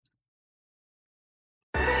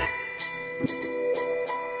Welcome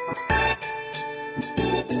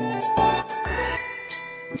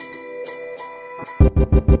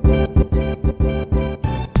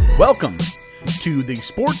to the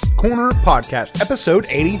Sports Corner Podcast, episode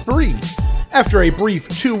 83. After a brief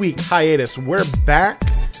 2-week hiatus, we're back,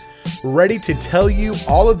 ready to tell you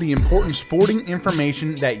all of the important sporting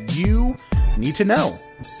information that you need to know.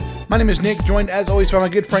 My name is Nick, joined as always by my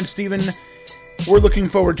good friend Steven. We're looking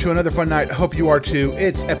forward to another fun night. I hope you are too.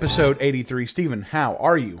 It's episode 83. Steven, how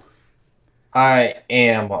are you? I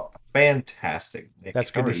am fantastic, Nick. That's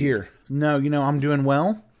good to hear. No, I'm doing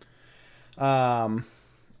well. I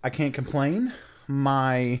can't complain.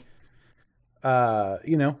 My,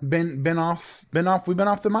 been off. We've been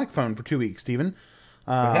off the microphone for 2 weeks, Steven.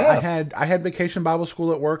 I had vacation Bible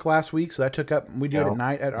school at work last week, so that took up. We do it at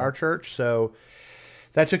night at our church, so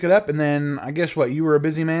that took it up. And then I guess you were a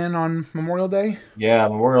busy man on Memorial Day. Yeah,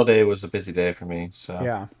 Memorial Day was a busy day for me. So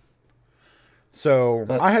yeah. So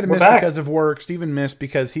I had to miss because of work. Steven missed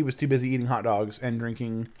because he was too busy eating hot dogs and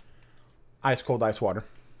drinking ice water.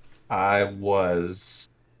 I was,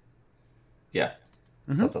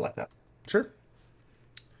 something like that. Sure.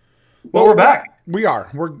 Well, we're back. We are.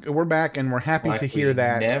 We're back, and we're happy to hear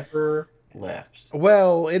that. Never left.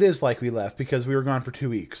 Well, it is like we left because we were gone for 2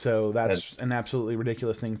 weeks, so that's an absolutely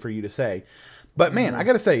ridiculous thing for you to say. But man, I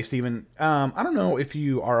got to say, Steven, I don't know if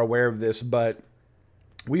you are aware of this, but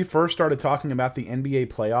we first started talking about the NBA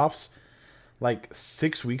playoffs like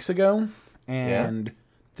 6 weeks ago, and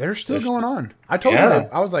they're still going on. I told you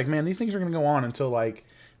that. I was like, man, these things are going to go on until like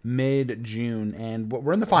mid-June, and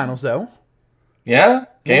we're in the finals though. Yeah,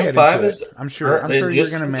 Game 5 is. I'm sure you're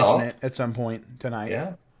going to mention it at some point tonight.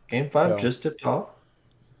 Yeah, Game 5 just tipped off.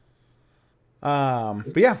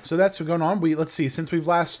 But yeah, so that's what's going on. Let's see. Since we've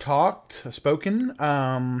last spoken, the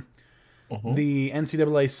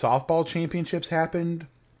NCAA softball championships happened.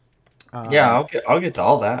 I'll get to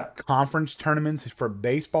all that. Conference tournaments for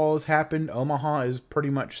baseball has happened. Omaha is pretty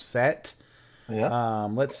much set. Yeah.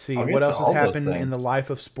 Let's see what else has happened in the life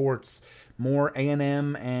of sports. More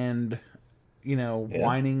A&M and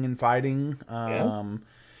whining and fighting.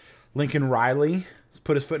 Lincoln Riley has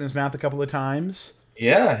put his foot in his mouth a couple of times.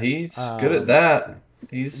 Yeah, he's good at that.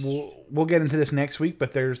 We'll get into this next week,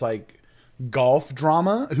 but there's like golf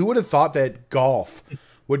drama. Who would have thought that golf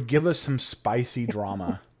would give us some spicy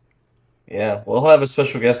drama? Yeah, we'll have a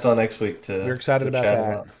special guest on next week We're excited about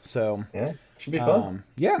that. So yeah, should be fun.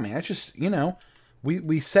 Yeah, man, it's just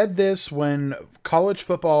we said this when college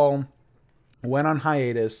football went on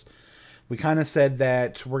hiatus. We kind of said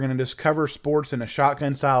that we're going to just cover sports in a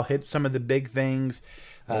shotgun style, hit some of the big things,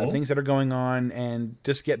 things that are going on, and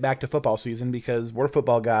just get back to football season because we're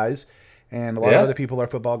football guys, and a lot of other people are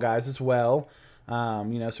football guys as well.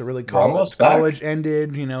 So really college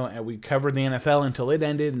ended, and we covered the NFL until it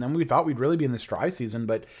ended, and then we thought we'd really be in this dry season.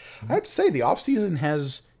 But I have to say, the off season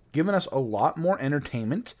has given us a lot more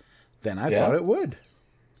entertainment than I thought it would.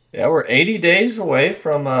 Yeah, we're 80 days away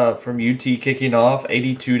from UT kicking off,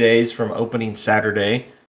 82 days from opening Saturday.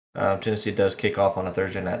 Tennessee does kick off on a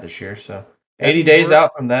Thursday night this year, so 80 days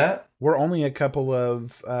out from that. We're only a couple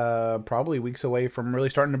of probably weeks away from really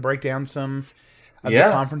starting to break down some of the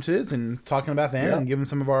conferences and talking about them and giving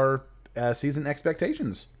some of our season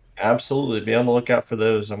expectations. Absolutely. Be on the lookout for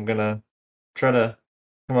those. I'm going to try to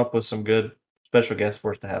come up with some good special guests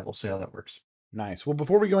for us to have. We'll see how that works. Nice. Well,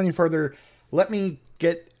 before we go any further, let me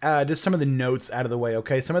get just some of the notes out of the way,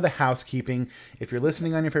 okay? Some of the housekeeping. If you're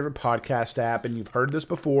listening on your favorite podcast app and you've heard this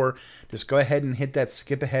before, just go ahead and hit that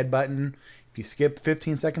skip ahead button. If you skip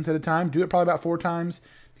 15 seconds at a time, do it probably about 4 times.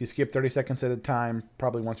 If you skip 30 seconds at a time,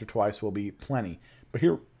 probably once or twice will be plenty. But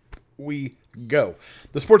here we go.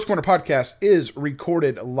 The Sports Corner Podcast is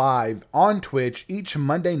recorded live on Twitch each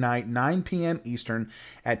Monday night, 9 p.m. Eastern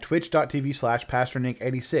at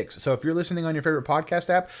twitch.tv/PastorNick86. So if you're listening on your favorite podcast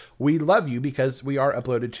app, we love you because we are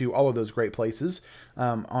uploaded to all of those great places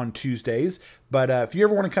on Tuesdays. But if you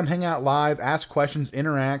ever want to come hang out live, ask questions,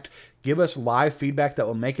 interact, give us live feedback that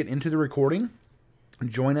will make it into the recording,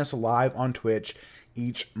 join us live on Twitch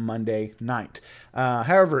each Monday night.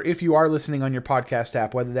 However, if you are listening on your podcast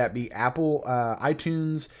app, whether that be Apple,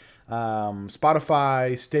 iTunes,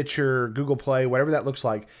 Spotify, Stitcher, Google Play, whatever that looks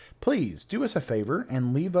like, please do us a favor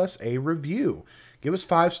and leave us a review. Give us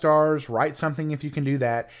 5 stars, write something if you can do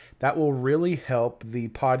that. That will really help the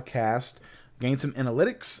podcast gain some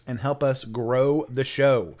analytics and help us grow the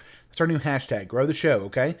show. That's our new hashtag. Grow the show,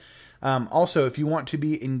 okay? Also, if you want to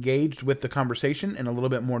be engaged with the conversation in a little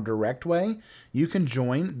bit more direct way, you can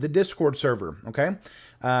join the Discord server, okay?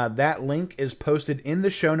 That link is posted in the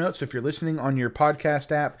show notes. So if you're listening on your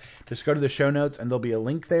podcast app, just go to the show notes and there'll be a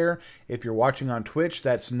link there. If you're watching on Twitch,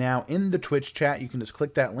 that's now in the Twitch chat. You can just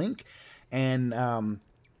click that link. And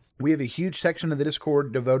we have a huge section of the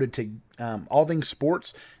Discord devoted to all things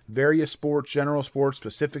sports, various sports, general sports,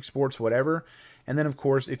 specific sports, whatever. And then, of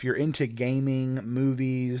course, if you're into gaming,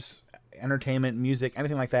 movies, entertainment, music,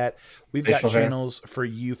 anything like that, we've got channels for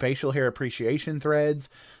you, facial hair appreciation threads.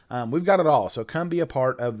 We've got it all. So come be a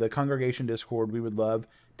part of the congregation Discord. We would love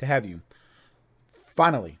to have you.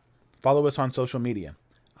 Finally, follow us on social media.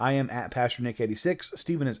 I am at Pastor Nick 86.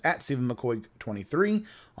 Stephen is at Stephen McCoy 23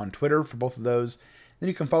 on Twitter for both of those. Then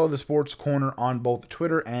you can follow the Sports Corner on both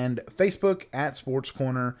Twitter and Facebook at Sports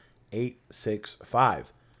Corner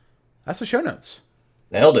 865. That's the show notes.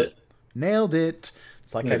 Nailed it.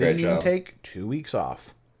 It's like I didn't even take 2 weeks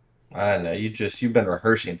off. I know. You've been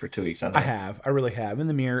rehearsing for 2 weeks. I have. I really have. In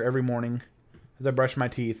the mirror every morning as I brush my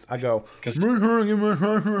teeth, I go, gotta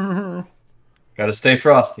stay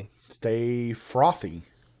frosty. Stay frothy.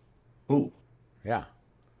 Ooh. Yeah.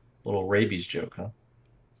 Little rabies joke, huh?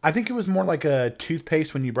 I think it was more like a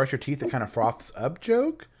toothpaste when you brush your teeth, it kind of froths up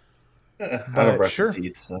joke. I don't brush sure.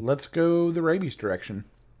 teeth, so. Let's go the rabies direction.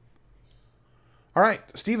 All right,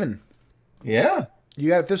 Steven. Yeah. You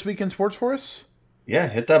got This Week in Sports for us? Yeah,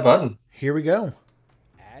 hit that button. Here we go.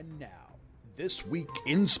 And now, This Week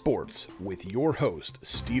in Sports with your host,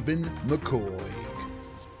 Stephen McCoy.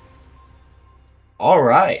 All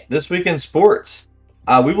right, This Week in Sports.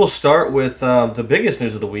 We will start with the biggest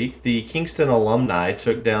news of the week. The Kingston alumni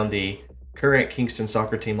took down the current Kingston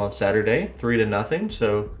soccer team on Saturday, 3-0.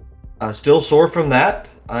 So, still sore from that.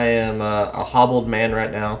 I am a hobbled man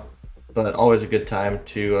right now, but always a good time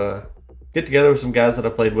to get together with some guys that I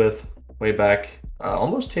played with way back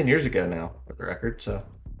almost 10 years ago now, for the record. So,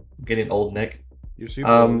 I'm getting old, Nick. You're super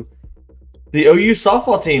old. The OU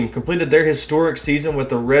softball team completed their historic season with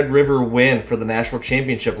the Red River win for the national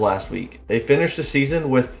championship last week. They finished the season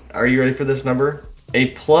with, are you ready for this number? A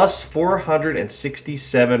plus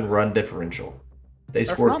 467 run differential. They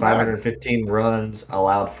scored 515 runs,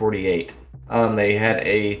 allowed 48. They had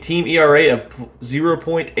a team ERA of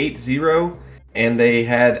 0.80, and they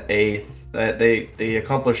had they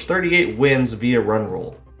accomplished 38 wins via run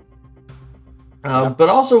rule. But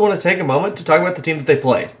also want to take a moment to talk about the team that they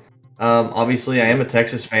played. Obviously, I am a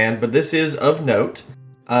Texas fan, but this is of note.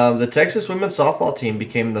 The Texas women's softball team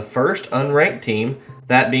became the first unranked team,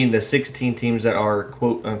 that being the 16 teams that are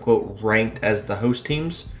quote-unquote ranked as the host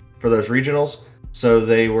teams for those regionals. So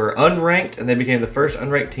they were unranked, and they became the first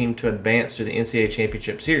unranked team to advance to the NCAA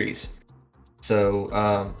Championship Series.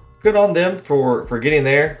 So good on them for getting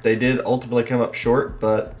there. They did ultimately come up short,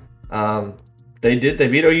 but they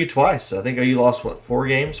beat OU twice. So I think OU lost,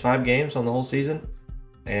 5 games on the whole season?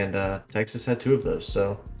 And Texas had 2 of those.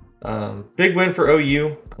 So big win for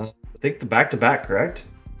OU. I think the back-to-back, correct?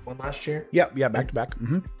 One last year? Yep, yeah, back-to-back.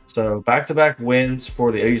 Mm-hmm. So back-to-back wins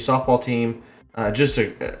for the OU softball team. Just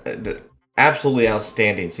a absolutely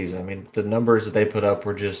outstanding season. I mean, the numbers that they put up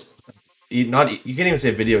were just you can't even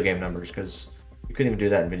say video game numbers because you couldn't even do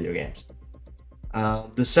that in video games.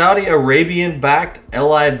 The Saudi Arabian-backed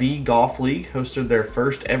LIV Golf League hosted their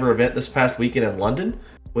first ever event this past weekend in London,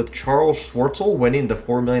 with Charles Schwartzel winning the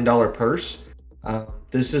 $4 million purse.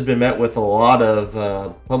 This has been met with a lot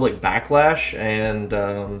of public backlash and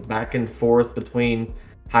back and forth between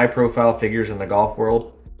high-profile figures in the golf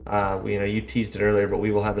world. You teased it earlier, but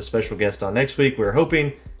we will have a special guest on next week. We're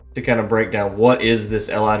hoping to kind of break down what is this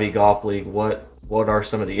LIV Golf League, what are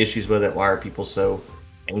some of the issues with it, why are people so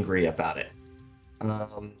angry about it.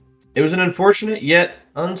 It was an unfortunate yet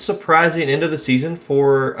unsurprising end of the season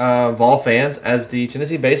for Vol fans, as the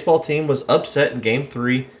Tennessee baseball team was upset in Game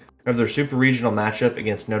 3 of their Super Regional matchup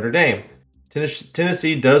against Notre Dame.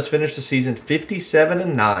 Tennessee does finish the season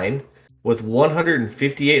 57-9 with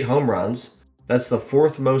 158 home runs. That's the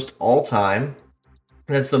 4th most all-time.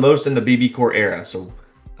 That's the most in the BB Core era. So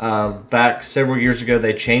back several years ago,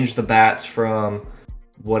 they changed the bats from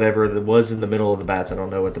whatever was in the middle of the bats. I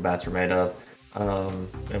don't know what the bats are made of.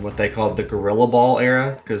 And what they called the Gorilla Ball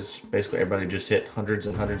era, because basically everybody just hit hundreds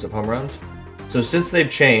and hundreds of home runs. So since they've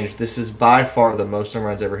changed, this is by far the most home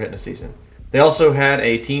runs ever hit in a season. They also had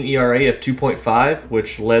a team ERA of 2.5,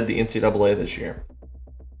 which led the NCAA this year.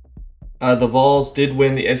 The Vols did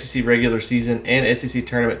win the SEC regular season and SEC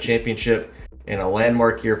tournament championship in a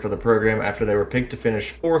landmark year for the program after they were picked to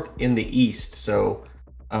finish 4th in the East, so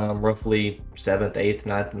roughly 7th, 8th,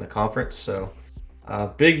 9th in the conference. So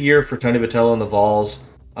big year for Tony Vitello and the Vols.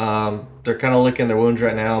 They're kind of licking their wounds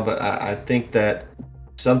right now, but I think that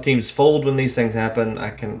some teams fold when these things happen.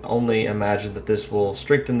 I can only imagine that this will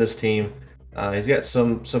strengthen this team. He's got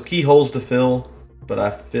some key holes to fill, but I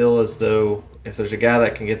feel as though if there's a guy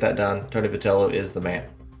that can get that done, Tony Vitello is the man.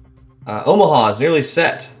 Omaha is nearly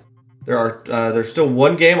set. There's still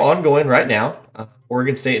one game ongoing right now.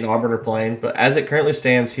 Oregon State and Auburn are playing, but as it currently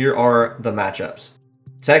stands, here are the matchups.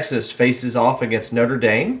 Texas faces off against Notre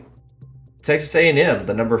Dame. Texas A&M,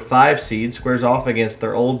 the number 5 seed, squares off against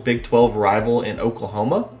their old Big 12 rival in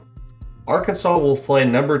Oklahoma. Arkansas will play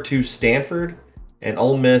number 2 Stanford, and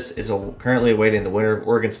Ole Miss is currently awaiting the winner of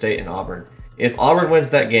Oregon State and Auburn. If Auburn wins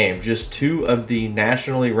that game, just 2 of the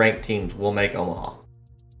nationally ranked teams will make Omaha.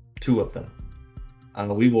 2 of them.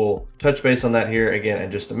 We will touch base on that here again in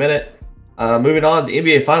just a minute. Moving on, the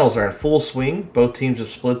NBA Finals are in full swing. Both teams have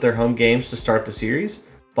split their home games to start the series.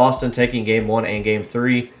 Boston taking Game 1 and Game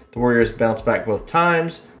 3. The Warriors bounced back both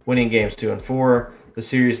times, winning Games 2 and 4. The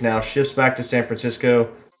series now shifts back to San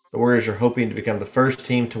Francisco. The Warriors are hoping to become the first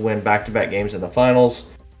team to win back-to-back games in the finals.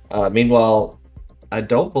 Meanwhile, I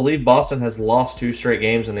don't believe Boston has lost 2 straight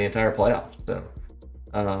games in the entire playoffs. So,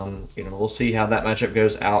 we'll see how that matchup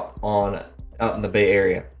goes out in the Bay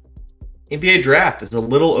Area. NBA draft is a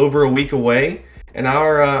little over a week away, and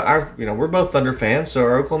we're both Thunder fans, so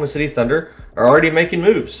our Oklahoma City Thunder are already making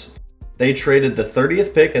moves. They traded the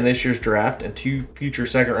 30th pick in this year's draft and 2 future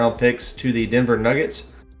second-round picks to the Denver Nuggets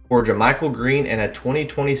for JaMychal Green and a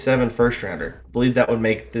 2027 first-rounder. I believe that would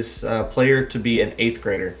make this player to be an 8th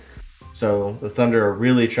grader. So the Thunder are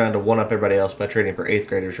really trying to one-up everybody else by trading for 8th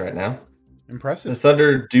graders right now. Impressive. The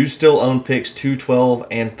Thunder do still own picks 2, 12,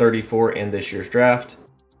 and 34 in this year's draft.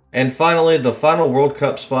 And finally, the final World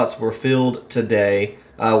Cup spots were filled today.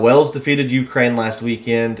 Wales defeated Ukraine last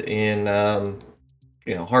weekend in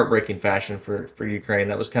heartbreaking fashion for Ukraine.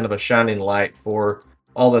 That was kind of a shining light for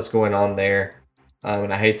all that's going on there.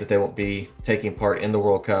 And I hate that they won't be taking part in the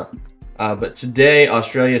World Cup. But today,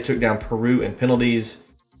 Australia took down Peru in penalties.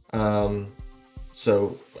 Something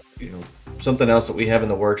else that we have in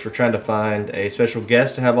the works. We're trying to find a special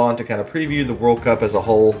guest to have on to kind of preview the World Cup as a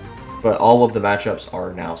whole. But all of the matchups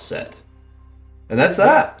are now set. And that's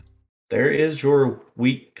that. There is your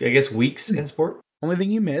weeks in sport. Only thing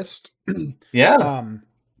you missed. Yeah.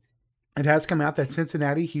 It has come out that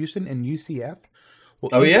Cincinnati, Houston, and UCF will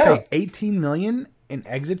pay $18 million in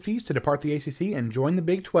exit fees to depart the ACC and join the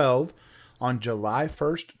Big 12 on July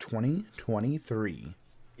 1st, 2023.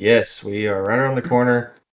 Yes, we are right around the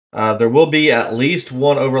corner. There will be at least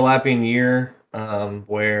one overlapping year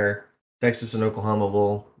where Texas and Oklahoma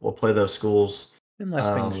will play those schools.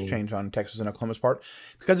 Unless things change on Texas and Oklahoma's part.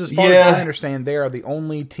 Because as far as I understand, they are the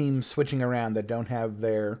only teams switching around that don't have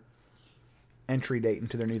their entry date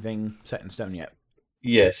into their new thing set in stone yet.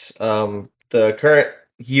 Yes. The current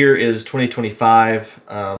year is 2025.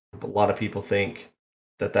 A lot of people think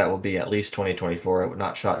that will be at least 2024. It would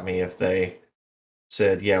not shock me if they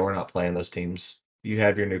said, yeah, we're not playing those teams. You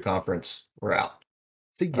have your new conference. We're out.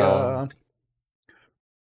 See ya.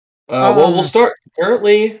 We'll start.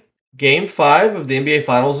 Currently, Game 5 of the NBA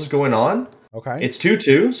Finals is going on. Okay. It's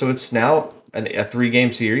 2-2, so it's now a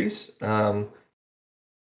 3-game series.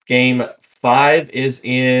 Game 5 is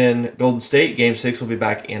in Golden State. Game 6 will be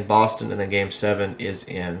back in Boston, and then Game 7 is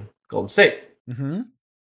in Golden State. Mm-hmm.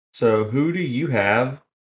 So who do you have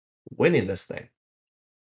winning this thing?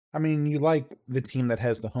 I mean, you like the team that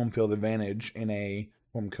has the home field advantage in a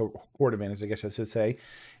home court advantage, I guess I should say,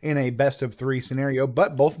 in a best of 3 scenario.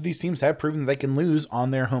 But both of these teams have proven that they can lose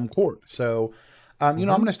on their home court. So, I'm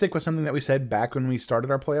going to stick with something that we said back when we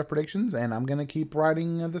started our playoff predictions, and I'm going to keep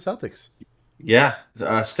riding the Celtics. Yeah,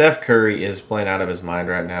 Steph Curry is playing out of his mind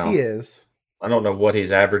right now. He is. I don't know what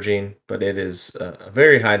he's averaging, but it is a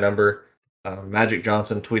very high number. Magic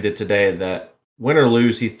Johnson tweeted today that win or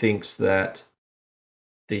lose, he thinks that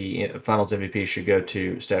the Finals MVP should go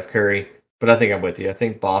to Steph Curry. But I think I'm with you. I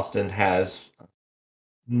think Boston has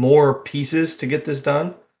more pieces to get this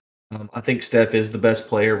done. I think Steph is the best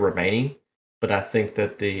player remaining, but I think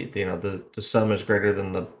that the sum is greater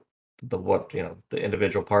than the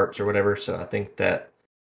individual parts or whatever. So I think that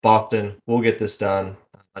Boston will get this done.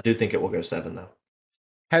 I do think it will go 7 though.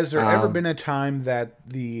 Has there ever been a time that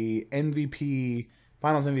the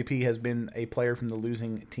Finals MVP has been a player from the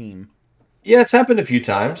losing team? Yeah, it's happened a few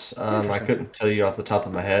times. I couldn't tell you off the top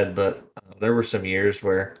of my head, but there were some years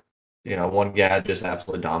where, one guy just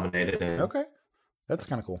absolutely dominated. Okay. That's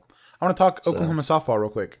kind of cool. I want to talk Oklahoma softball real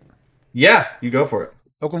quick. Yeah, you go for it.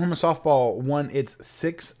 Oklahoma softball won its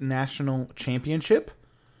 6th national championship.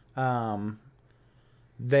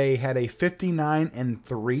 They had a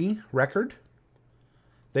 59-3 record.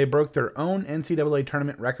 They broke their own NCAA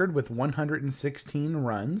tournament record with 116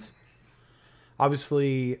 runs.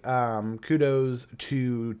 Obviously, kudos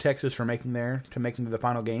to Texas for making to the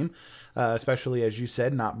final game, especially as you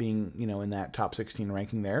said, not being in that top 16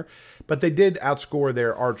 ranking there. But they did outscore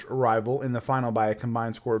their arch rival in the final by a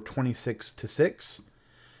combined score of 26-6,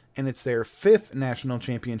 and it's their 5th national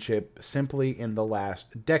championship simply in the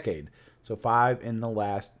last decade. So 5 in the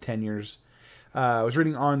last 10 years. I was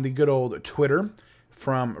reading on the good old Twitter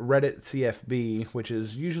from Reddit CFB, which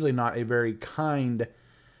is usually not a very kind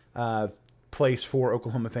place for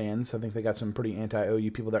Oklahoma fans. I think they got some pretty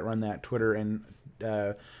anti-OU people that run that Twitter and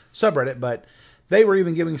subreddit, but they were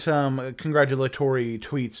even giving some congratulatory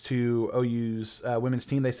tweets to OU's women's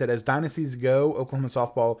team. They said, as dynasties go, Oklahoma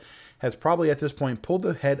softball has probably at this point pulled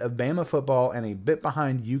ahead of Bama football and a bit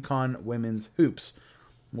behind UConn women's hoops.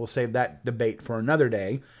 We'll save that debate for another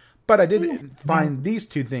day. But I did find these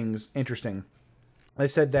two things interesting. They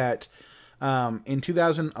said that in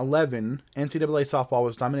 2011, NCAA softball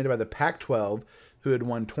was dominated by the Pac-12, who had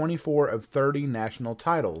won 24 of 30 national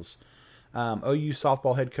titles. OU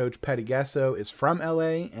softball head coach Patty Gasso is from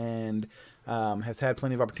LA and has had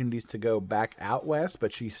plenty of opportunities to go back out west,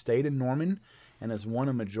 but she stayed in Norman and has won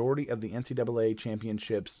a majority of the NCAA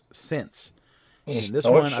championships since. And this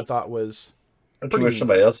one I thought was... Don't you wish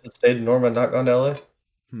somebody else had stayed in Norman and not gone to LA?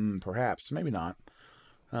 Perhaps. Maybe not.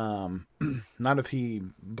 Not if he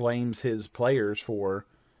blames his players for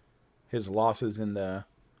his losses in the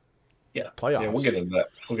playoffs. Yeah, we'll get into that.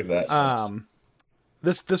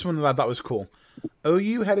 This one I thought was cool.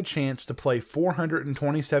 OU had a chance to play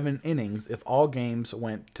 427 innings if all games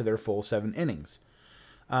went to their full 7 innings.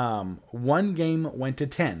 One game went to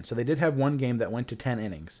 10, so they did have one game that went to 10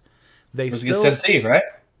 innings. It was against Tennessee, right?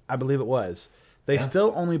 I believe it was. They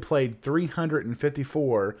still only played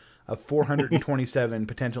 354 of 427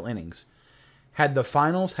 potential innings. Had the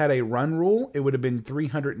finals had a run rule, it would have been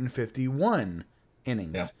 351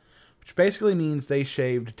 innings, which basically means they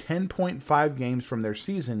shaved 10.5 games from their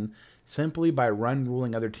season simply by run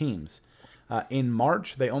ruling other teams. In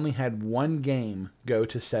March, they only had one game go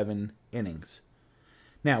to 7 innings.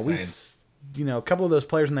 Now, a couple of those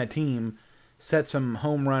players on that team set some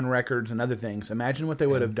home run records and other things. Imagine what they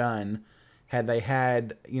would have done had they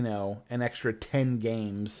had, an extra 10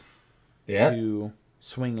 games to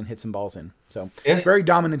swing and hit some balls in. So, very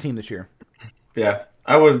dominant team this year. Yeah.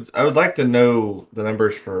 I would like to know the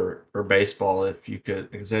numbers for baseball if you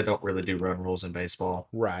could, because they don't really do run rules in baseball.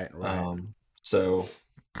 Right. That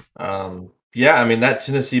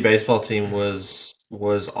Tennessee baseball team was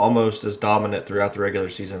almost as dominant throughout the regular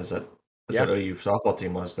season as that OU softball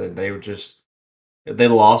team was. They were just... They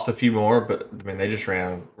lost a few more, but they just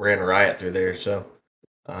ran riot through there. So,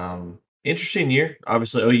 interesting year.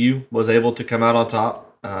 Obviously, OU was able to come out on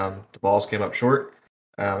top. The balls came up short,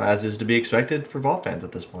 as is to be expected for Vol fans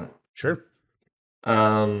at this point. Sure.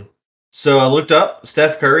 So I looked up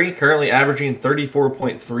Steph Curry, currently averaging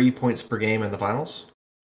 34.3 points per game in the finals.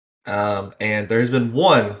 And there's been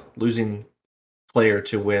one losing player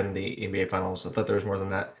to win the NBA Finals. I thought there was more than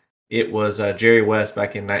that. It was Jerry West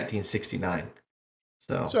back in 1969.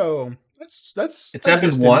 So it's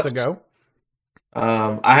happened once ago.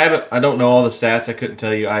 I don't know all the stats. I couldn't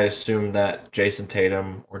tell you. I assume that Jason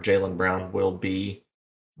Tatum or Jaylen Brown will be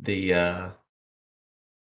the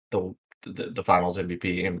Finals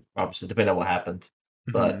MVP, and obviously depending on what happens.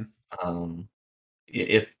 But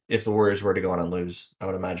if the Warriors were to go on and lose, I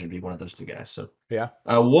would imagine it'd be one of those two guys. So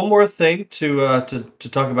one more thing to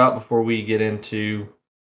talk about before we get into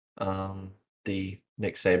the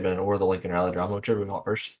Nick Saban or the Lincoln Riley drama, whichever we want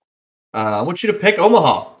first. I want you to pick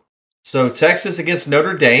Omaha. So Texas against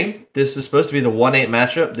Notre Dame. This is supposed to be the 1-8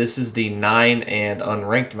 matchup. This is the 9 and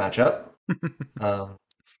unranked matchup.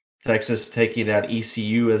 Texas taking out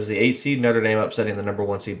ECU as the 8 seed. Notre Dame upsetting the number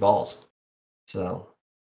 1 seed Vols. So.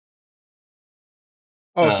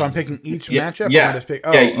 So I'm picking each matchup? Yeah.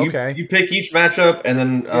 Okay. You pick each matchup, and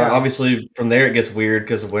then obviously from there it gets weird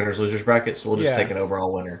because of winners losers bracket. So we'll just take an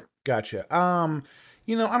overall winner. Gotcha.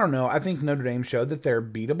 I don't know. I think Notre Dame showed that they're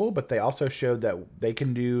beatable, but they also showed that they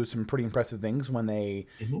can do some pretty impressive things when they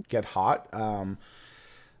get hot.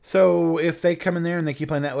 So if they come in there and they keep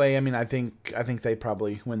playing that way, I think they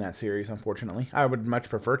probably win that series. Unfortunately, I would much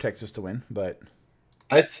prefer Texas to win, but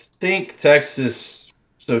I think Texas.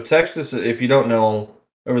 So Texas, if you don't know,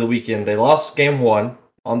 over the weekend they lost game 1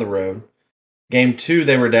 on the road. Game 2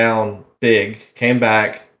 they were down big, came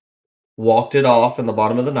back, walked it off in the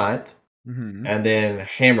bottom of the 9th. And then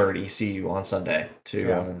hammered ECU on Sunday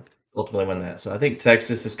to ultimately win that. So I think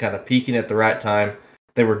Texas is kind of peaking at the right time.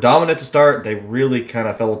 They were dominant to start. They really kind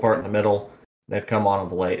of fell apart in the middle. they've come on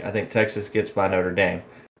of late. I think Texas gets by Notre Dame.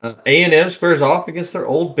 A&M squares off against their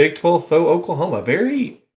old Big 12 foe, Oklahoma.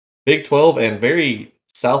 Very Big 12 and very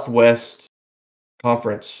Southwest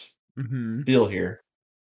Conference feel here.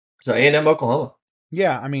 So A&M, Oklahoma.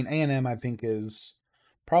 Yeah, I mean, A&M I think is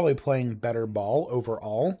probably playing better ball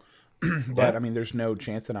overall, but Yeah. I mean, there's no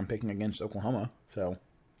chance that I'm picking against Oklahoma. So,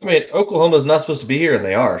 I mean, Oklahoma's not supposed to be here, and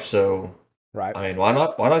they are. So, right, I mean, why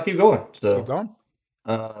not? Why not keep going? keep So, going.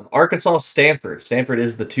 Arkansas, Stanford. Stanford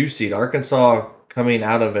is the 2 seed. Arkansas coming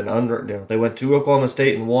out of an under. They went to Oklahoma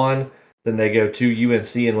State and won. Then they go to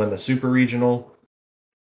UNC and win the Super Regional.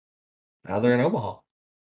 Now they're in Omaha.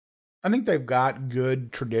 I think they've got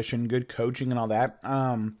good tradition, good coaching, and all that.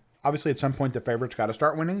 Obviously, at some point, the favorites got to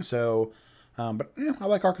start winning. So, but I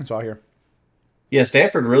like Arkansas here. Yeah,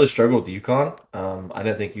 Stanford really struggled with UConn. I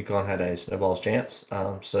didn't think UConn had a snowball's chance.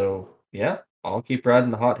 So yeah, I'll keep riding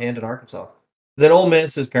the hot hand in Arkansas. Then Ole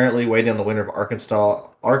Miss is currently waiting on the winner of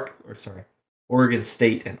Oregon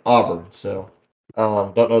State and Auburn. So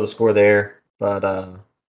don't know the score there, but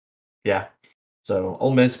yeah. So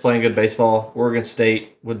Ole Miss playing good baseball. Oregon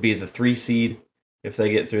State would be the 3 seed if they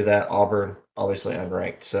get through that. Auburn obviously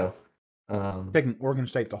unranked. So Picking Oregon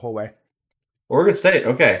State the whole way. Oregon State.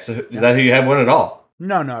 Okay, so is Yeah. that who you have win it all?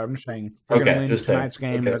 No, I'm just saying they're going to win just tonight's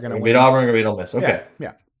there. game. Okay. They're going to Beat win. Auburn, gonna beat Ole Miss. Okay.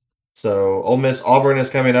 Yeah. So Ole Miss, Auburn is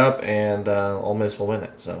coming up, and Ole Miss will win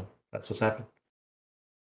it. So that's what's happening.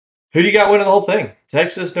 Who do you got winning the whole thing?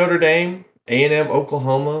 Texas, Notre Dame, A&M,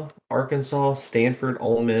 Oklahoma, Arkansas, Stanford,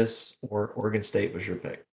 Ole Miss, or Oregon State was your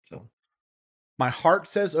pick. So My heart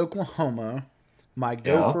says Oklahoma. My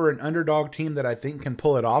go Yeah. for an underdog team that I think can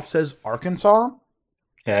pull it off says Arkansas.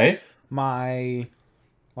 okay, My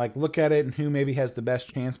look at it and who maybe has the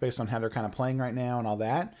best chance based on how they're kind of playing right now and all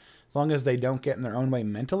that. As long as they don't get in their own way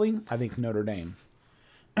mentally, I think Notre Dame.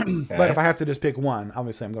 But if I have to just pick one,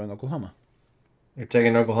 obviously I'm going Oklahoma. You're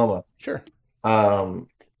taking Oklahoma. Sure.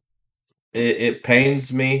 It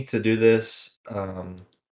pains me to do this,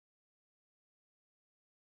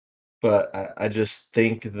 but I just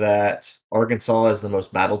think that Arkansas is the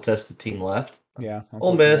most battle-tested team left. Yeah.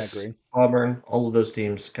 Ole unfortunately, I Miss, agree. Auburn, all of those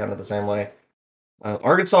teams kind of the same way.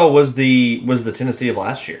 Arkansas was the Tennessee of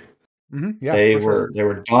last year. Yeah, They for sure. they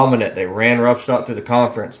were dominant. They ran roughshod through the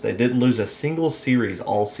conference. They didn't lose a single series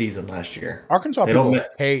all season last year. Arkansas They people don't.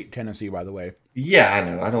 hate Tennessee, by the way. Yeah, I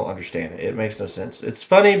know. I don't understand it. It makes no sense. It's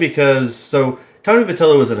funny because Tony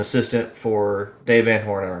Vitello was an assistant for Dave Van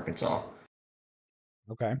Horn in Arkansas.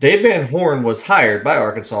 Okay. Dave Van Horn was hired by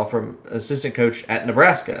Arkansas from assistant coach at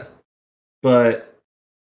Nebraska, but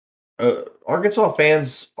Arkansas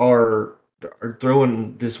fans are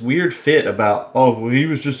throwing this weird fit about, oh, well, he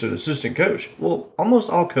was just an assistant coach. Well, almost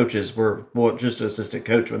all coaches were just an assistant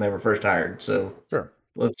coach when they were first hired. So Sure.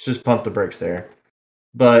 let's just pump the brakes there.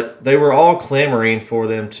 But they were all clamoring for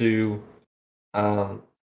them to, they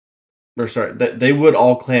would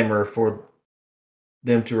all clamor for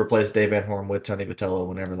them to replace Dave Van Horn with Tony Vitello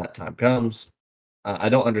whenever that time comes. I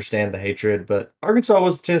don't understand the hatred, but Arkansas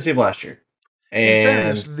was the Tennessee of last year. In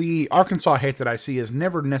fairness, And the Arkansas hate that I see is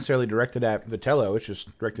never necessarily directed at Vitello. It's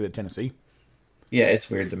just directed at Tennessee. yeah, it's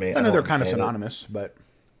weird to me. I know don't they're kind of understand it. synonymous, but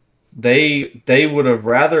They would have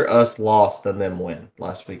rather us lost than them win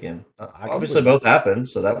last weekend. can Obviously, believe both happened,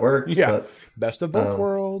 so that works. yeah, But best of both um,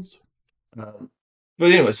 worlds. but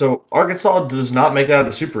anyway, so Arkansas does not make it out of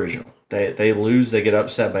the Super Regional. They lose. They get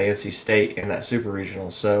upset by NC State in that Super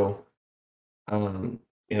Regional. So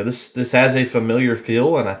this has a familiar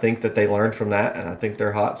feel, and I think that they learned from that, and I think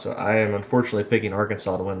they're hot. So I am unfortunately picking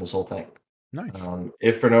Arkansas to win this whole thing. Nice.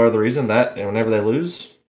 If for no other reason that whenever they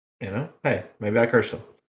lose, hey, maybe I curse them.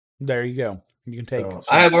 There you go. You can take. So,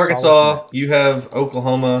 I have Arkansas. You have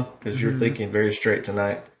Oklahoma because you're Mhm. thinking very straight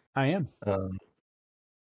tonight. I am.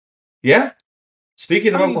 Yeah.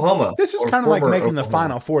 Speaking of I mean, Oklahoma, this is or kind of like former making the Oklahoma.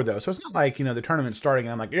 Final Four, though. So it's not like the tournament's starting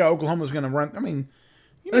and I'm like, yeah, Oklahoma's going to run. I mean,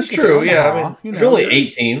 you That's make it to true. Yeah, I Omaha, mean, there's only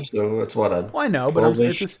 8 teams, so it's what a Well, I know, but it's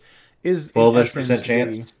 12-ish, just is in 12-ish essence percent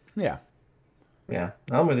chance. yeah. Yeah,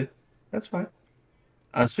 I'm with you. That's fine.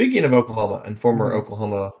 Speaking of Oklahoma and former Mhm.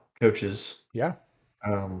 Oklahoma coaches, Yeah.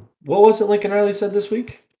 what was it Lincoln Riley said this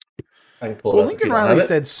week? I can pull it Well, up if you Lincoln don't have Riley it.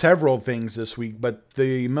 said several things this week, but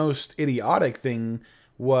the most idiotic thing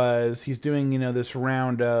was he's doing, this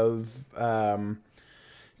round of,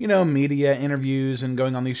 media interviews and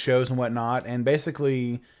going on these shows and whatnot. And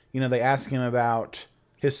basically, they ask him about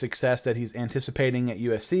his success that he's anticipating at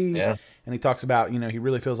USC. Yeah. And he talks about, he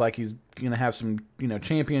really feels like he's going to have some,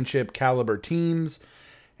 championship caliber teams.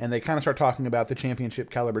 And they kind of start talking about the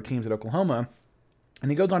championship caliber teams at Oklahoma.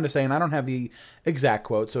 And he goes on to say, and I don't have the exact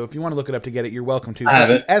quote, so if you want to look it up to get it, you're welcome to. I have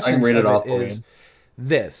But it. the I essence can read it of off it for is you.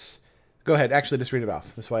 this. Go ahead. Actually, just read it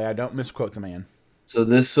off. This way I don't misquote the man. So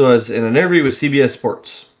this was in an interview with CBS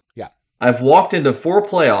Sports. Yeah. I've walked into 4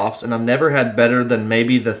 playoffs, and I've never had better than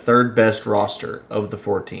maybe the 3rd best roster of the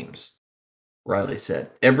 4 teams, Riley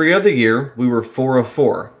said. Every other year, we were 4 of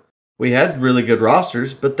 4. We had really good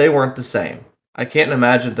rosters, but they weren't the same. I can't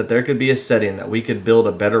imagine that there could be a setting that we could build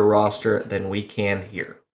a better roster than we can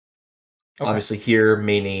here. Okay. Obviously, here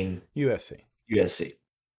meaning USC.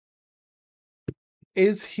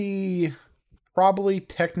 Is he probably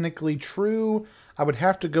technically true? I would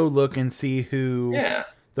have to go look and see who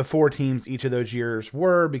the 4 teams each of those years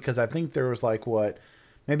were, because I think there was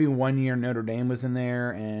maybe 1 year Notre Dame was in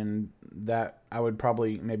there, and that I would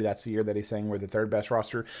probably, maybe that's the year that he's saying we're the 3rd best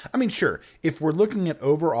roster. I mean, sure, if we're looking at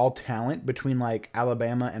overall talent between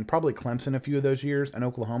Alabama and probably Clemson a few of those years and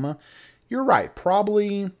Oklahoma, you're right.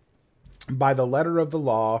 Probably by the letter of the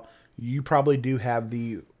law, you probably do have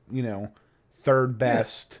the, 3rd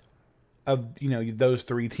best of, those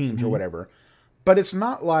 3 teams or whatever. But it's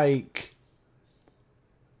not like...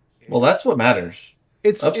 Well, that's what matters.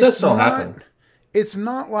 Upsets don't happen. It's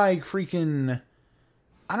not like freaking...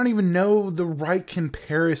 I don't even know the right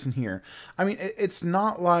comparison here. I mean, it's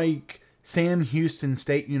not like Sam Houston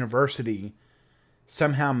State University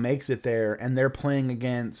somehow makes it there and they're playing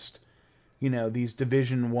against, these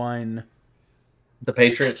Division I... The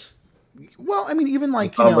Patriots? Well, I mean, even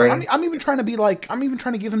I'm even trying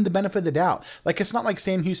to give him the benefit of the doubt. It's not like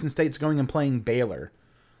Sam Houston State's going and playing Baylor.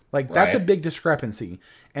 That's a big discrepancy.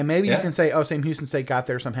 And maybe you can say, oh, Sam Houston State got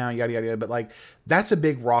there somehow, yada, yada, yada. But, that's a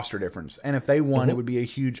big roster difference. And if they won, it would be a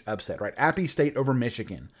huge upset, right? Appy State over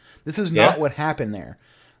Michigan. This is not what happened there.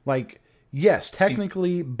 Yes,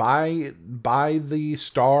 technically by the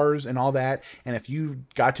stars and all that, and if you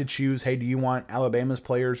got to choose, hey, do you want Alabama's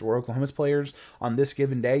players or Oklahoma's players on this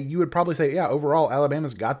given day, you would probably say, yeah, overall,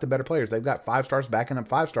 Alabama's got the better players. They've got 5 stars backing up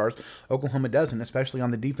 5 stars. Oklahoma doesn't, especially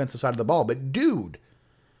on the defensive side of the ball. But, dude,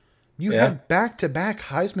 you had back-to-back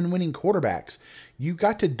Heisman-winning quarterbacks. You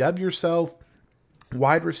got to dub yourself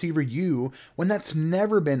wide receiver U when that's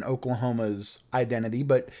never been Oklahoma's identity,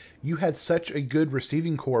 but you had such a good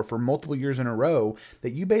receiving core for multiple years in a row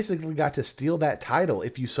that you basically got to steal that title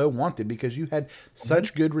if you so wanted, because you had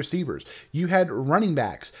such good receivers. You had running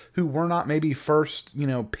backs who were not maybe first,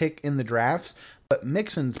 pick in the drafts, but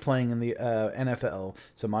Mixon's playing in the NFL.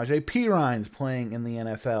 Samaje Perine's playing in the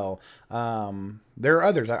NFL. There are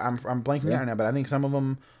others. I'm blanking out right now, but I think some of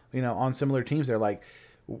them, on similar teams, they're like,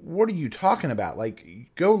 what are you talking about?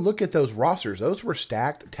 Go look at those rosters. Those were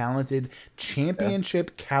stacked, talented,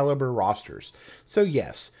 championship caliber rosters. So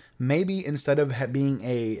yes, maybe instead of being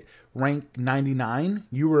a rank 99,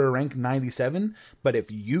 you were a rank 97. But if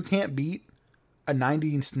you can't beat a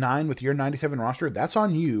 99 with your 97 roster, that's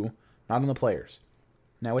on you, not on the players.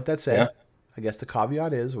 Now, with that said, I guess the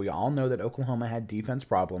caveat is we all know that Oklahoma had defense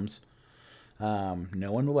problems. No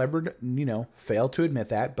one will ever, fail to admit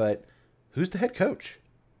that. But who's the head coach?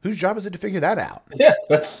 Whose job is it to figure that out? Yeah,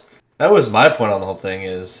 that was my point on the whole thing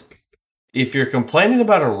is, if you're complaining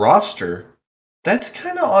about a roster, that's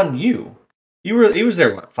kind of on you. He was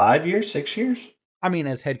there, 5 years, 6 years? I mean,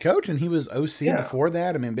 as head coach, and he was OC before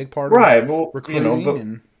that. I mean, big part of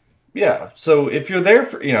recruiting. So if you're there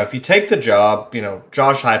for, if you take the job,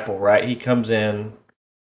 Josh Heupel, right? He comes in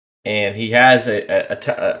and he has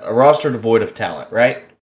a roster devoid of talent, right?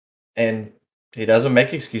 And he doesn't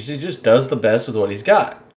make excuses. He just does the best with what he's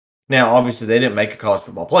got. Now, obviously, they didn't make a college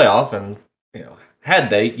football playoff, and had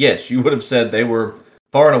they, yes, you would have said they were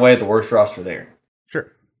far and away the worst roster there. Sure.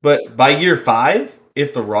 But by year 5,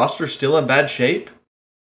 if the roster's still in bad shape,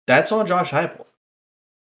 that's on Josh Heupel.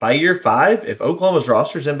 By year 5, if Oklahoma's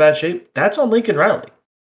roster's in bad shape, that's on Lincoln Riley.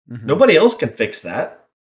 Mm-hmm. Nobody else can fix that.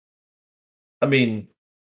 I mean,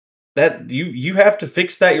 that you have to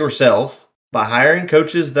fix that yourself by hiring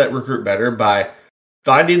coaches that recruit better, by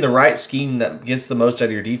finding the right scheme that gets the most out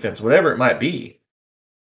of your defense, whatever it might be.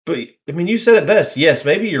 But, I mean, you said it best. Yes,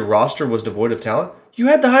 maybe your roster was devoid of talent. You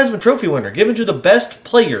had the Heisman Trophy winner given to the best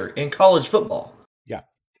player in college football. Yeah.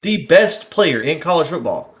 The best player in college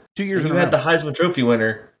football. 2 years in a row. You had the Heisman Trophy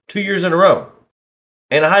winner 2 years in a row.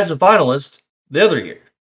 And a Heisman finalist the other year.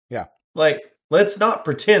 Yeah. Let's not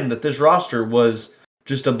pretend that this roster was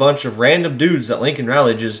just a bunch of random dudes that Lincoln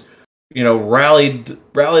Riley just rallied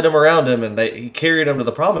them around him, and he carried them to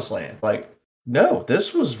the promised land. No,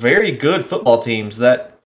 this was very good football teams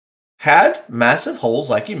that had massive holes,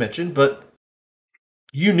 like you mentioned, but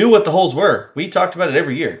you knew what the holes were. We talked about it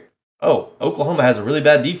every year. Oh, Oklahoma has a really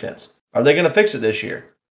bad defense. Are they going to fix it this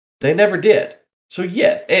year? They never did. So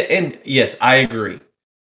yeah, and yes, I agree.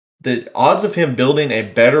 The odds of him building a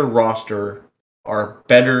better roster are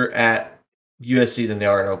better at USC than they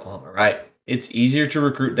are in Oklahoma, right? It's easier to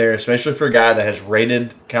recruit there, especially for a guy that has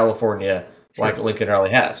raided California like Lincoln Riley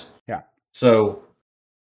has. Yeah. So,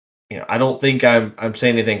 I don't think I'm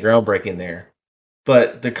saying anything groundbreaking there,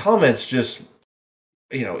 but the comments just,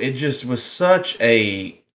 it just was such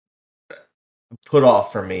a put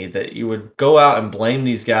off for me that you would go out and blame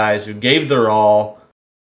these guys who gave their all.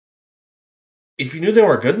 If you knew they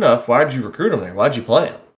weren't good enough, why'd you recruit them there? Why'd you play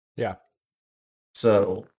them? Yeah.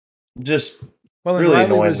 So, just Well, and really Riley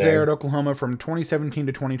annoying was there there. at Oklahoma from 2017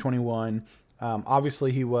 to 2021.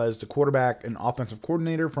 Obviously, he was the quarterback and offensive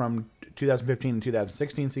coordinator from 2015 and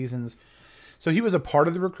 2016 seasons. So he was a part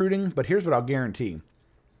of the recruiting, but here's what I'll guarantee.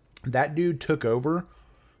 That dude took over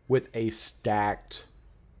with a stacked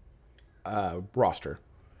roster.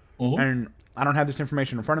 Mhm. And I don't have this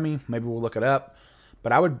information in front of me. Maybe we'll look it up.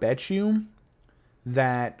 But I would bet you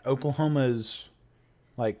that Oklahoma's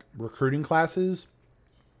recruiting classes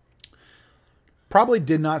probably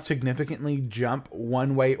did not significantly jump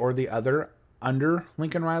one way or the other under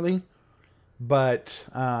Lincoln Riley, but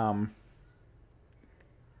I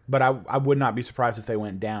would not be surprised if they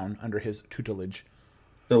went down under his tutelage.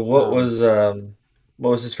 So what was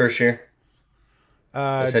his first year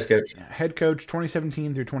as Uh, head coach? Head coach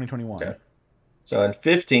 2017 through 2021. Okay. So in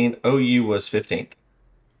 15, OU was 15th.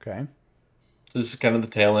 Okay. So this is kind of the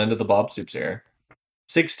tail end of the Bob Stoops era.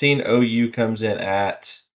 16, OU comes in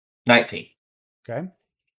at 19. Okay.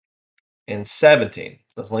 In 17,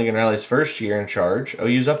 that's Lincoln Riley's first year in charge.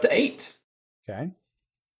 OU's up to 8. Okay.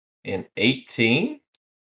 In 18,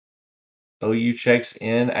 OU checks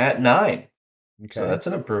in at 9. So Okay. that's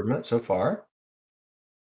an improvement so far.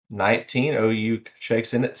 19, OU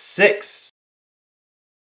checks in at 6.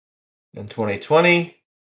 In 2020,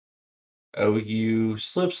 OU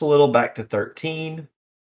slips a little back to 13.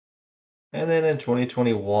 And then in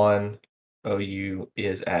 2021, OU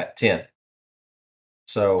is at 10.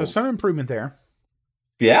 So So, some improvement there.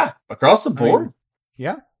 yeah, across the I mean, board.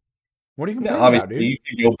 yeah. What are you Yeah, complaining about, obviously, dude? you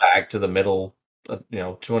could go back to the middle,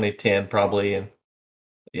 2010 probably, and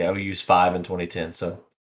yeah, we used 5 in 2010. So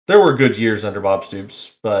there were good years under Bob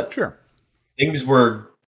Stoops, but Sure. things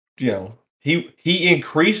were, he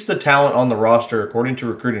increased the talent on the roster according to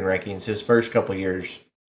recruiting rankings his first couple years,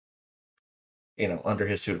 under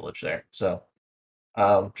his tutelage there. So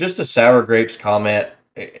just a sour grapes comment.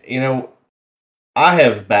 I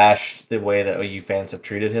have bashed the way that OU fans have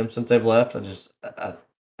treated him since they've left.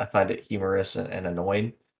 I find it humorous and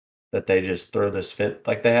annoying that they just throw this fit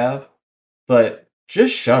like they have. But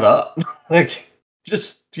just shut up.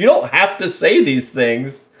 Just you don't have to say these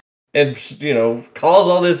things and cause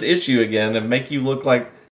all this issue again and make you look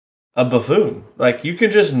like a buffoon. Like you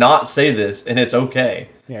can just not say this and it's okay.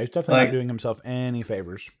 Yeah, he's definitely not doing himself any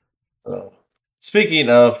favors. So, speaking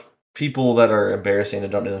of people that are embarrassing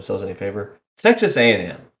and don't do themselves any favor, Texas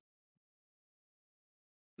A&M.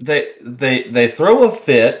 They throw a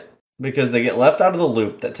fit because they get left out of the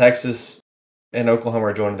loop that Texas and Oklahoma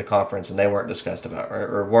are joining the conference and they weren't discussed about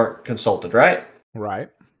or weren't consulted, right? Right.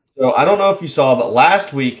 So I don't know if you saw, but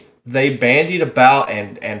last week they bandied about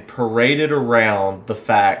and paraded around the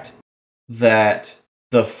fact that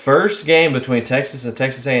the first game between Texas and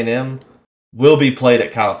Texas A&M will be played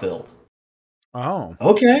at Kyle Field. Oh.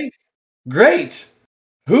 Okay, great.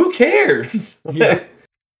 Who cares? Yeah.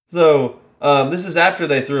 So this is after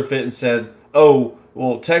they threw a fit and said, "Oh,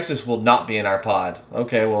 well, Texas will not be in our pod."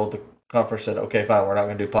 Okay, well, the conference said, "Okay, fine, we're not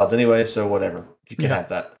going to do pods anyway, so whatever, you can have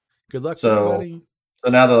that." Good luck to you, So, buddy. so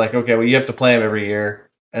now they're like, "Okay, well, you have to play them every year,"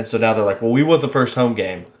 and so now they're like, "Well, we want the first home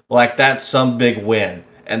game, like that's some big win,"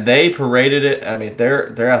 and they paraded it. I mean,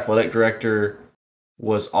 their athletic director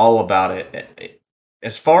was all about it.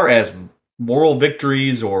 As far as moral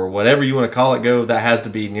victories or whatever you want to call it go, that has to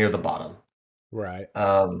be near the bottom. Right. Yeah,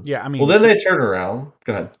 I Well, mean, then they turn around.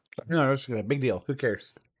 Go ahead. no, it's a big deal. Who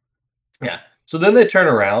cares? Yeah. So then they turn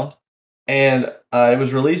around, and it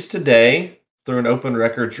was released today through an open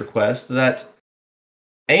records request that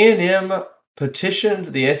A&M petitioned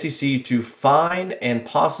the SEC to fine and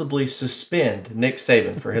possibly suspend Nick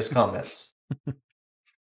Saban for his comments.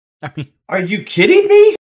 I mean, are you kidding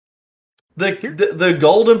me? The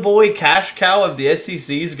golden boy cash cow of the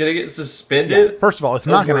SEC is going to get suspended? Yeah, first of all, it's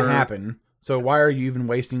not going to happen. So why are you even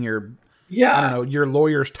wasting your, I don't know, your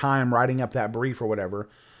lawyer's time writing up that brief or whatever?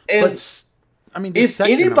 And but, I mean, if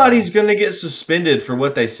anybody's going to get suspended for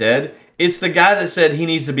what they said, it's the guy that said he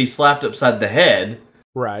needs to be slapped upside the head.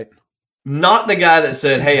 Right. Not the guy that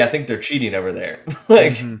said, "Hey, I think they're cheating over there."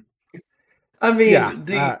 I mean,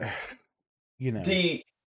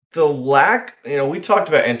 the lack, we talked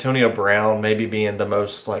about Antonio Brown maybe being the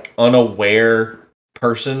most unaware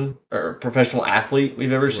person or professional athlete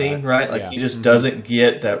we've ever seen, right? Like Yeah. he just doesn't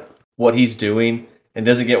get that what he's doing and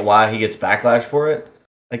doesn't get why he gets backlash for it.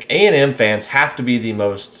 Like A&M fans have to be the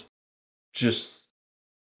most just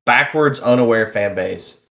backwards, unaware fan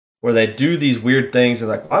base where they do these weird things and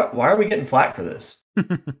like, why are we getting flack for this?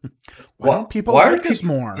 Why don't people why like us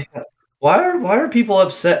more? Why are people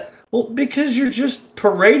upset? Well, because you're just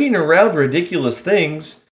parading around ridiculous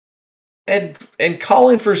things and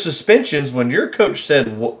calling for suspensions when your coach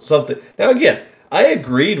said something. Now again, I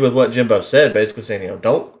agreed with what Jimbo said, basically saying,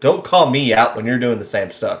 don't call me out when you're doing the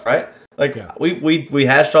same stuff, right? Like we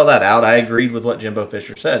hashed all that out. I agreed with what Jimbo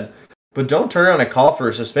Fisher said. But don't turn around and call for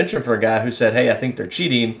a suspension for a guy who said, "Hey, I think they're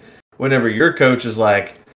cheating," whenever your coach is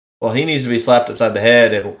like, "Well, he needs to be slapped upside the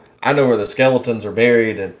head," and I know where the skeletons are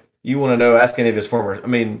buried, and you want to know, ask any of his former. I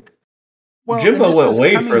mean, Jimbo went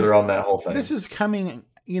way further on that whole thing. This is coming,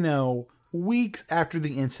 weeks after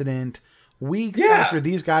the incident, weeks after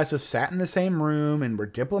these guys have sat in the same room and were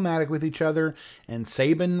diplomatic with each other, and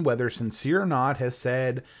Saban, whether sincere or not, has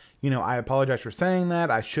said, I apologize for saying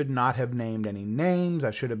that. I should not have named any names.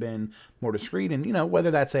 I should have been more discreet. And,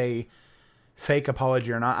 whether that's a fake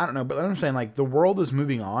apology or not, I don't know. But I'm saying, like, the world is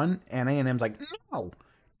moving on, and A&M's like, no,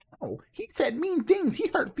 he said mean things. He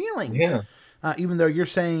hurt feelings. Yeah. Even though you're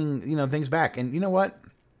saying, things back. And you know what?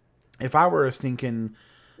 If I were a stinking,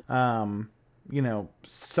 someone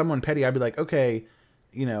petty, I'd be like, okay,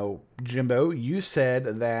 Jimbo, you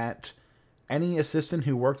said that any assistant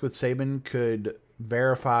who worked with Saban could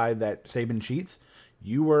verify that Saban cheats.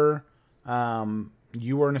 You were an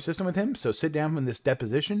assistant with him, so sit down in this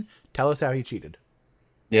deposition. Tell us how he cheated.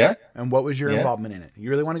 Yeah. And what was your involvement in it?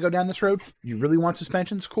 You really want to go down this road? You really want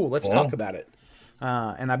suspensions? Cool, let's talk about it.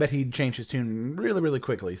 And I bet he'd change his tune really, really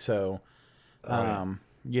quickly. So, it's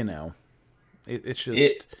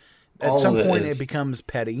just at some point it becomes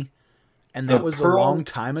petty, and that was a long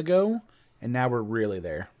time ago, and now we're really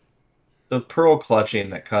there. The pearl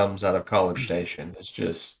clutching that comes out of College Station is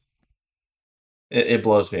just it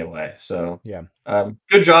blows me away. So yeah,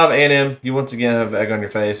 good job, A&M. You once again have egg on your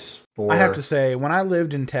face. I have to say, when I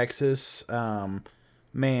lived in Texas,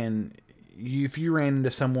 man, if you ran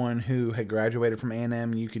into someone who had graduated from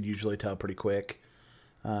A&M, you could usually tell pretty quick.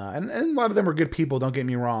 And a lot of them are good people, don't get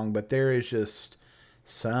me wrong, but there is just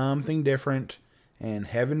something different. And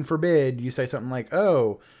heaven forbid you say something like,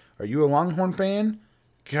 "Oh, are you a Longhorn fan?"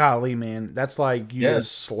 Golly, man, that's like you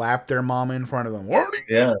just slap their mama in front of them. What do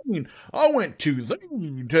you mean? I went to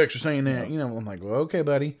Texas A&M. I'm like, well, okay,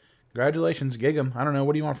 buddy. Congratulations, gig 'em. I don't know.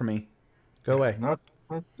 What do you want from me? Go away.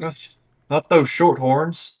 Not those short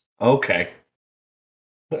horns. Okay.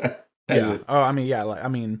 Yeah.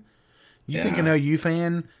 You think an OU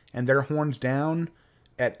fan and their horns down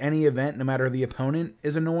at any event, no matter the opponent,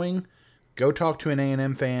 is annoying? Go talk to an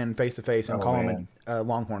A&M fan face to face and call him a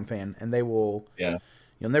Longhorn fan, and they will. Yeah.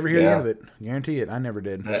 You'll never hear the end of it. Guarantee it. I never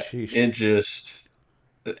did. It just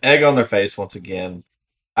egg on their face once again.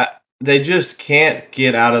 They just can't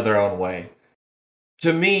get out of their own way.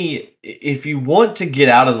 To me, if you want to get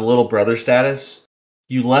out of the little brother status,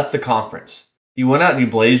 you left the conference. You went out and you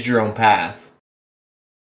blazed your own path.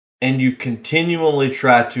 And you continually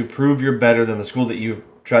try to prove you're better than the school that you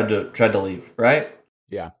tried to leave, right?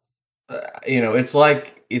 Yeah. It's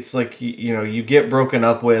like you get broken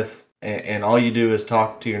up with, and all you do is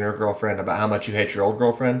talk to your new girlfriend about how much you hate your old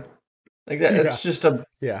girlfriend. Like that. It's just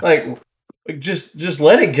just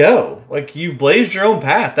let it go. Like, you blazed your own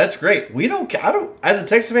path. That's great. As a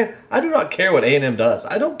Texas fan, I do not care what A&M does.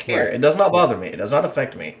 I don't care. Right. It does not bother me. It does not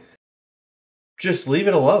affect me. Just leave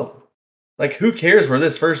it alone. Like, who cares where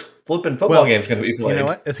this first flipping football game is going to be played? You know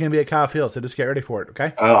what? It's going to be at Kyle Field, so just get ready for it,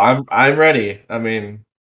 okay? Oh, I'm ready. I mean,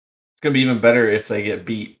 it's going to be even better if they get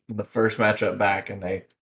beat in the first matchup back, and they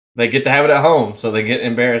get to have it at home, so they get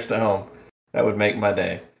embarrassed at home. That would make my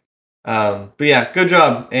day. But yeah, good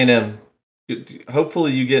job, A&M.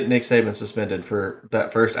 Hopefully you get Nick Saban suspended for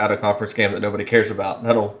that first out-of-conference game that nobody cares about.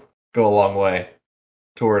 That'll go a long way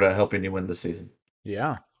toward helping you win this season.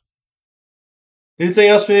 Yeah. Anything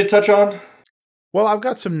else we need to touch on? Well, I've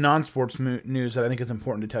got some non-sports news that I think is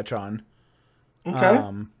important to touch on. Okay.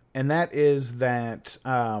 And that is that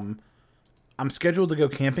I'm scheduled to go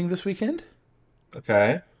camping this weekend.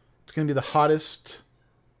 Okay. It's going to be the hottest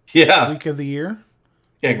week of the year.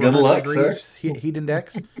 Yeah, good luck, sir. Heat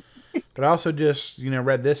index. But I also just,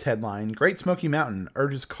 read this headline. Great Smoky Mountain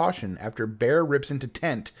urges caution after bear rips into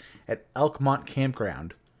tent at Elkmont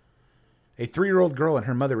Campground. A 3-year-old girl and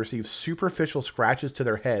her mother received superficial scratches to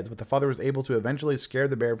their heads, but the father was able to eventually scare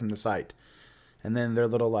the bear from the site. And then their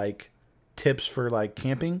little, tips for,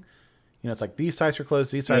 camping. It's like, these sites are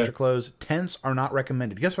closed, these sites are closed. Tents are not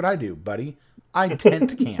recommended. Guess what I do, buddy? I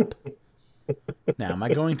tent camp. Now, am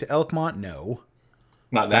I going to Elkmont? No.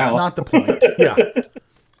 Not That's now. not the point. Yeah.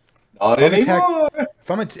 Not anymore.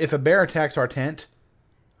 If a bear attacks our tent,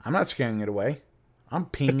 I'm not scaring it away. I'm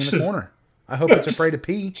peeing in the corner. I hope it's afraid to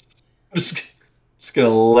pee. Just gonna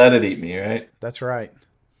let it eat me, right? That's right.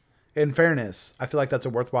 In fairness, I feel like that's a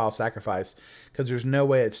worthwhile sacrifice because there's no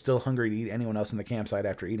way it's still hungry to eat anyone else in the campsite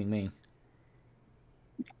after eating me.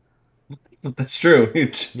 That's true.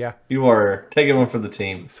 Yeah. You are taking one for the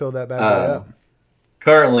team. Fill that bad boy up.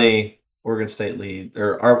 Currently, Oregon State lead,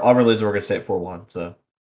 or Auburn leads Oregon State 4-1. So,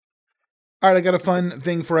 all right, I got a fun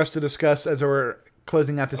thing for us to discuss as we're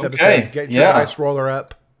closing out this okay. episode. Get your dice roller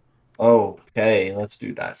up. Okay, let's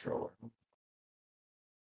do dice roller.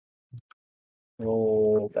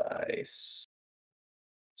 Roll dice.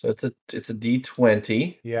 So it's a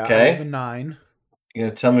D20. Yeah, okay. I rolled a 9. You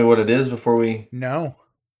gonna tell me what it is before we? No.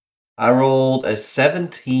 I rolled a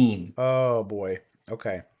 17. Oh boy.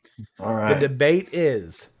 Okay. All right. The debate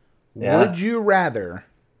is: would you rather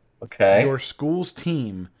your school's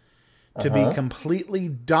team to be completely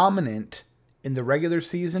dominant in the regular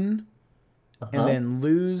season and then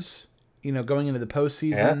lose, going into the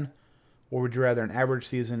postseason, or would you rather an average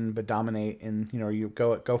season but dominate and you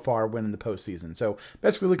go far, win in the postseason? So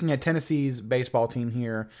basically, looking at Tennessee's baseball team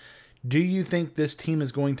here, do you think this team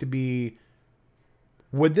is going to be?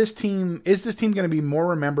 Is this team going to be more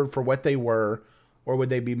remembered for what they were, or would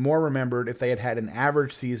they be more remembered if they had an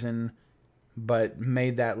average season but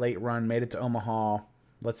made that late run, made it to Omaha,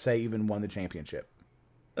 let's say even won the championship?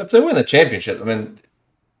 If they win the championship, I mean,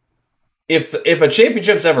 if a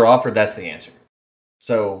championship's ever offered, that's the answer.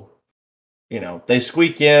 So, they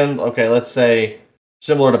squeak in, okay, let's say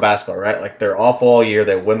similar to basketball, right? Like they're off all year,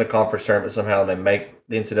 they win the conference tournament somehow, they make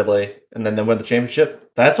the NCAA, and then they win the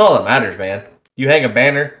championship. That's all that matters, man. You hang a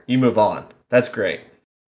banner, you move on. That's great.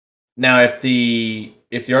 Now, if the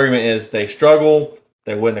argument is they struggle,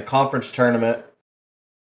 they win the conference tournament,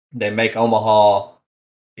 they make Omaha,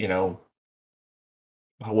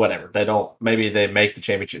 whatever. Maybe they make the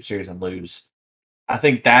championship series and lose. I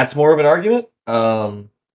think that's more of an argument.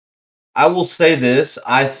 I will say this.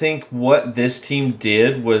 I think what this team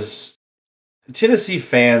did was Tennessee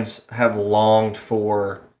fans have longed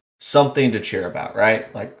for something to cheer about,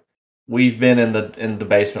 right? Like we've been in the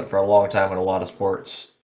basement for a long time in a lot of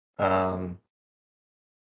sports. And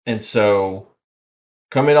so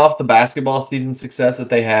coming off the basketball season success that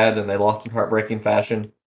they had and they lost in heartbreaking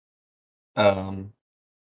fashion, and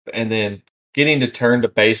then getting to turn to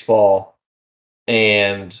baseball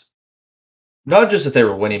and not just that they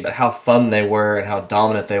were winning, but how fun they were and how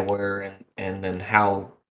dominant they were and then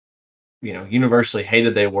how universally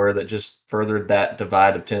hated they were, that just furthered that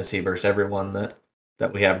divide of Tennessee versus everyone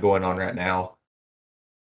that we have going on right now.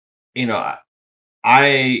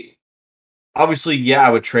 I obviously, I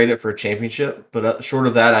would trade it for a championship, but short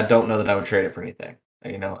of that, I don't know that I would trade it for anything.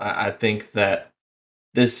 I think that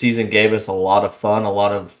this season gave us a lot of fun, a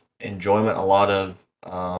lot of enjoyment, a lot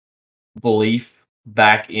of belief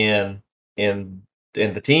back in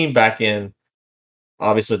the team, back in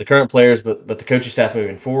obviously the current players, but the coaching staff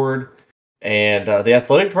moving forward, and the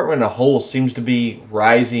athletic department in a whole seems to be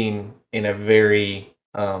rising in a very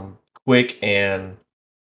quick and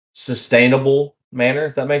sustainable manner,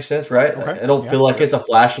 if that makes sense, right? Okay. I don't feel like it's a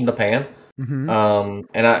flash in the pan. Mm-hmm.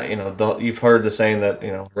 And you've heard the saying that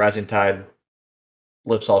rising tide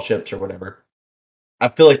lifts all ships or whatever. I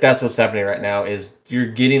feel like that's what's happening right now. Is you're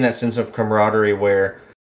getting that sense of camaraderie where,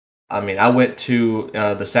 I went to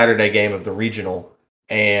the Saturday game of the regional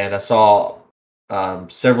and I saw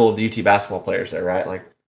several of the UT basketball players there, right? Like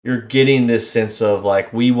you're getting this sense of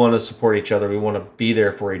like we want to support each other, we want to be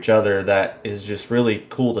there for each other. That is just really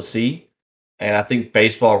cool to see. And I think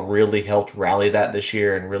baseball really helped rally that this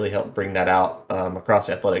year and really helped bring that out across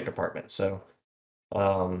the athletic department. So,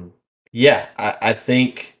 I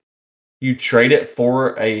think you trade it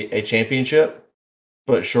for a championship,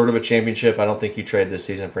 but short of a championship, I don't think you trade this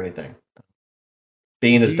season for anything.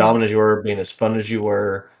 Being as dominant as you were, being as fun as you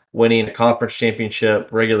were, winning a conference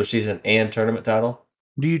championship, regular season, and tournament title.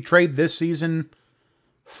 Do you trade this season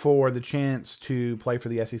for the chance to play for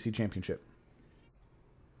the SEC championship?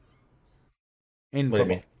 In What football.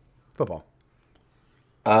 Do you mean? Football.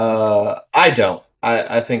 I don't.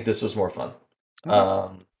 I think this was more fun.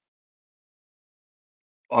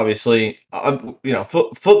 Obviously,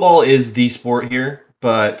 football is the sport here,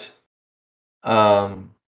 but I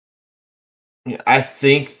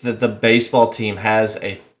think that the baseball team has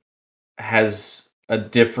a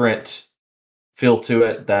different feel to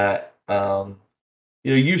it that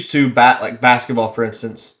used to like basketball, for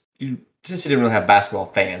instance. Tennessee didn't really have basketball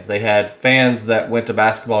fans. They had fans that went to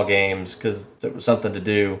basketball games because it was something to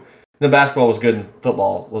do. Then basketball was good and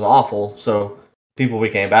football was awful, so people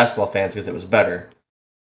became basketball fans because it was better.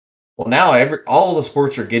 Well, now all the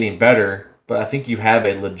sports are getting better, but I think you have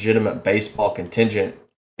a legitimate baseball contingent,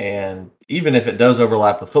 and even if it does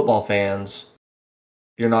overlap with football fans,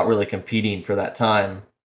 you're not really competing for that time.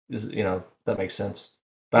 If that makes sense.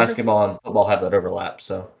 Basketball and football have that overlap,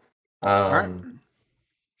 so. All right.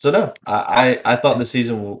 So no, I thought the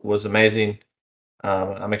season was amazing.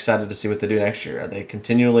 I'm excited to see what they do next year. They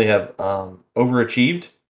continually have overachieved.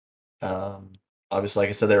 Obviously, like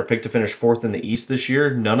I said, they were picked to finish 4th in the East this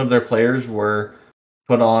year. None of their players were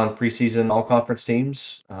put on preseason all-conference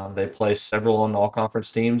teams. They placed several on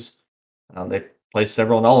all-conference teams. They placed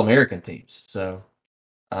several on all-American teams. So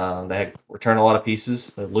they had returned a lot of pieces.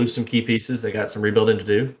 They lose some key pieces. They got some rebuilding to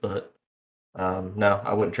do, but no,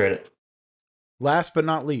 I wouldn't trade it. Last but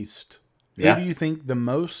not least, who do you think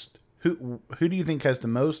who do you think has the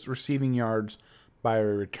most receiving yards by a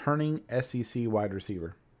returning SEC wide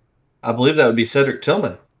receiver? I believe that would be Cedric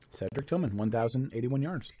Tillman. 1,081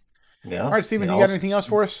 yards. Yeah. All right, Steven, you got anything else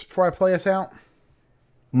for us before I play us out?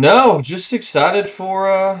 No, just excited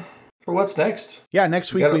for what's next. Yeah,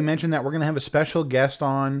 next week we mentioned that we're going to have a special guest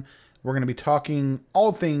on. We're going to be talking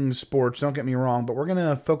all things sports, don't get me wrong, but we're going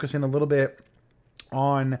to focus in a little bit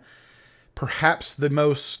on perhaps the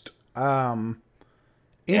most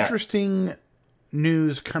interesting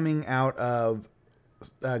news coming out of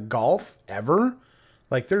golf ever.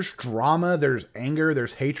 Like, there's drama, there's anger,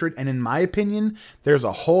 there's hatred, and in my opinion, there's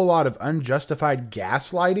a whole lot of unjustified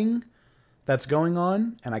gaslighting that's going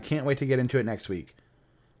on, and I can't wait to get into it next week.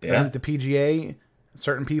 Yeah. I think the PGA,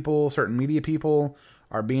 certain people, certain media people,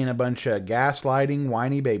 are being a bunch of gaslighting,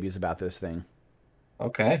 whiny babies about this thing.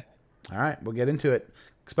 Okay. All right, we'll get into it.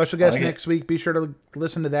 Special guest next week. Be sure to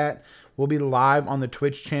listen to that. We'll be live on the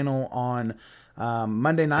Twitch channel on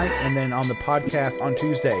Monday night and then on the podcast on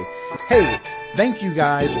Tuesday. Hey, thank you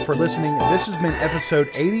guys for listening. This has been episode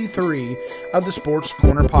 83 of the Sports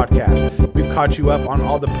Corner podcast. We've caught you up on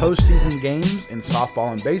all the postseason games in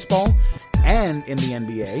softball and baseball and in the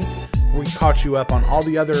NBA. We caught you up on all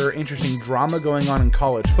the other interesting drama going on in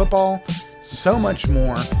college football. So much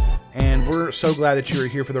more. And we're so glad that you are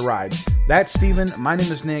here for the ride. That's Steven. My name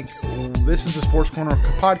is Nick. This is the Sports Corner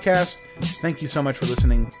podcast. Thank you so much for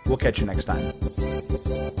listening. We'll catch you next time.